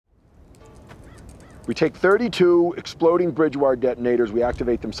We take 32 exploding bridge wire detonators, we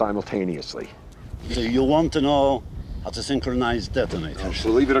activate them simultaneously. So you want to know how to synchronize detonators?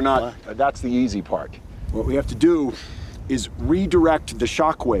 Believe it or not, that's the easy part. What we have to do is redirect the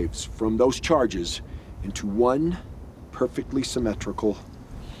shock waves from those charges into one perfectly symmetrical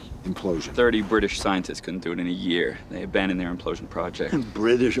implosion. 30 British scientists couldn't do it in a year. They abandoned their implosion project.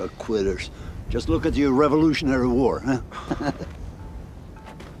 British are quitters. Just look at your Revolutionary War, huh?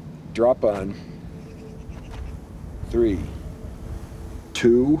 Drop on. 3,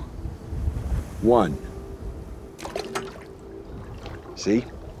 2, 1. See?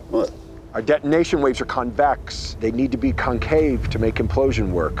 What? Our detonation waves are convex. They need to be concave to make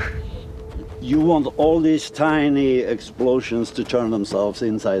implosion work. You want all these tiny explosions to turn themselves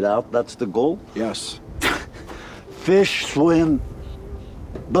inside out? That's the goal? Yes. Fish swim,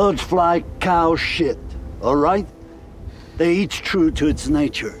 birds fly, cows shit, all right? They each true to its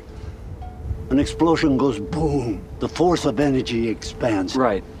nature. An explosion goes boom. The force of energy expands.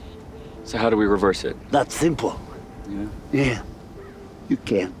 Right. So how do we reverse it? That's simple. Yeah. Yeah. You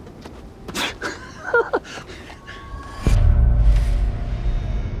can't.